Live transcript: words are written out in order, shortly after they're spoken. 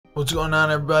What's going on,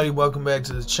 everybody? Welcome back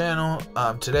to the channel.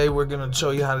 Today we're going to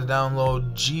show you how to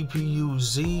download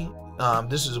gpuz.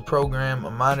 This is a program,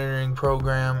 a monitoring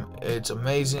program. It's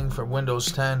amazing for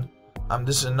Windows 10.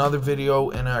 This is another video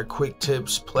in our quick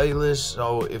tips playlist.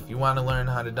 So if you want to learn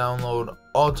how to download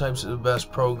all types of the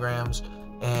best programs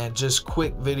and just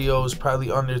quick videos, probably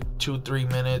under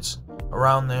 2-3 minutes,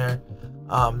 around there,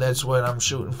 that's what I'm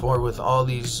shooting for with all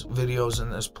these videos in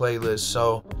this playlist.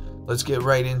 So let's get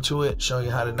right into it, show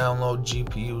you how to download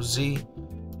gpuz.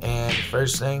 And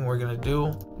first thing we're going to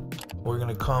do, we're going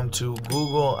to come to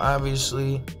Google,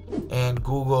 obviously, and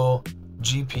Google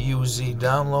gpuz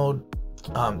download.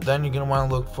 Then you're going to want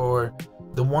to look for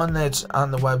the one that's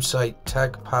on the website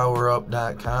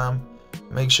techpowerup.com.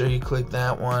 Make sure you click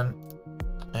that one,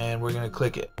 and we're going to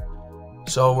click it.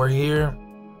 So we're here.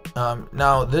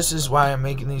 Now this is why I'm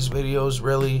making these videos,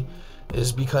 really,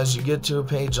 is because you get to a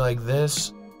page like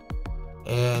this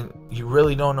and you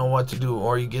really don't know what to do,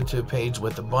 or you get to a page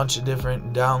with a bunch of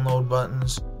different download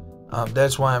buttons.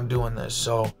 That's why I'm doing this.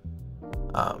 So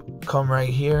come right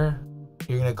here,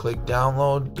 you're gonna click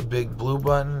download, the big blue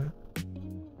button.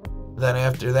 Then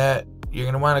after that, you're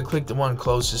gonna want to click the one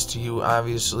closest to you,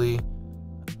 obviously,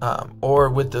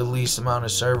 or with the least amount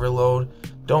of server load.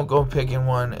 Don't go picking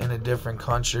one in a different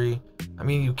country. I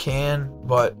mean, you can,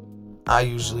 but I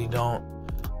usually don't.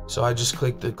 So I just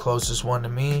click the closest one to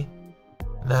me.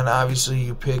 Then obviously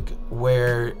you pick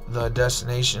where the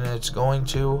destination it's going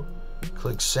to.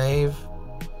 Click save,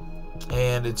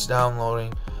 and it's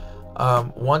downloading.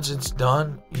 Once it's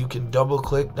done, you can double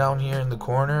click down here in the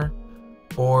corner,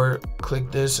 or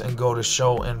click this and go to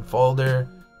show in folder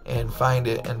and find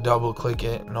it and double click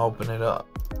it and open it up.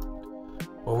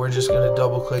 But we're just going to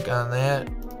double click on that,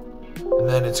 and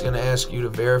then it's going to ask you to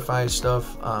verify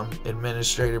stuff,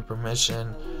 administrator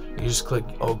permission. You just click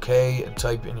OK and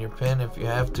type in your PIN if you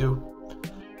have to.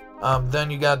 Then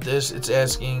you got this. It's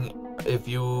asking if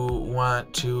you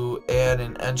want to add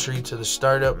an entry to the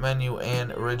startup menu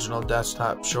and original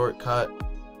desktop shortcut.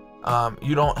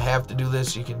 You don't have to do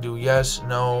this. You can do yes,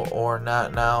 no, or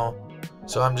not now.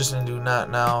 So I'm just going to do not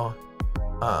now.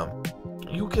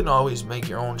 You can always make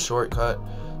your own shortcut,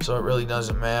 so it really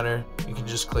doesn't matter. You can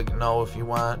just click no if you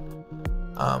want.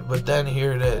 But then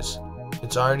here it is.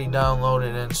 It's already downloaded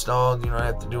and installed. You don't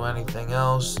have to do anything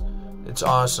else. It's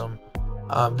awesome.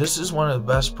 This is one of the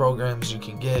best programs you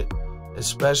can get,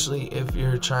 especially if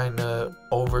you're trying to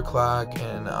overclock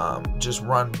and just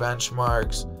run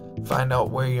benchmarks, find out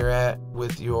where you're at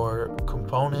with your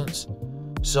components.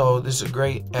 So this is a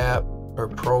great app or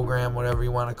program, whatever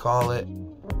you want to call it.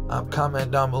 Comment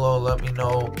down below, let me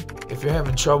know if you're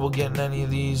having trouble getting any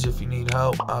of these. If you need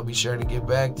help, I'll be sure to get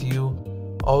back to you.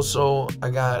 Also, I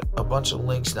got a bunch of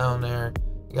links down there.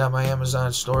 I got my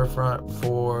Amazon storefront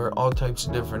for all types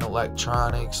of different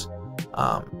electronics,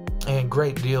 and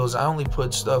great deals. I only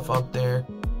put stuff up there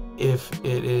if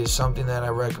it is something that I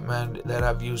recommend, that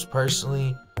I've used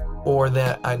personally, or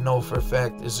that I know for a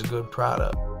fact is a good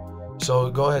product. So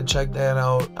go ahead, check that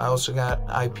out. I also got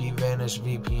IPVanish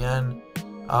VPN.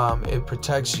 It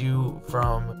protects you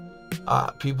from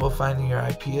people finding your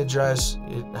IP address.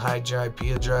 It hides your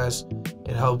IP address.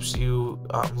 It helps you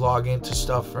log into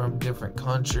stuff from different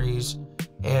countries,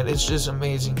 and it's just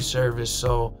amazing service.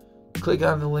 So click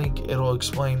on the link, it'll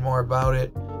explain more about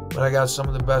it. But I got some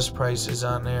of the best prices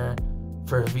on there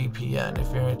for VPN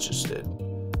if you're interested.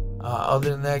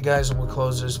 Other than that, guys, I'm gonna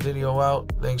close this video out.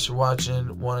 Thanks for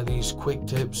watching one of these quick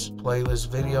tips playlist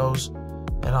videos,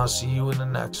 and I'll see you in the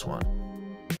next one.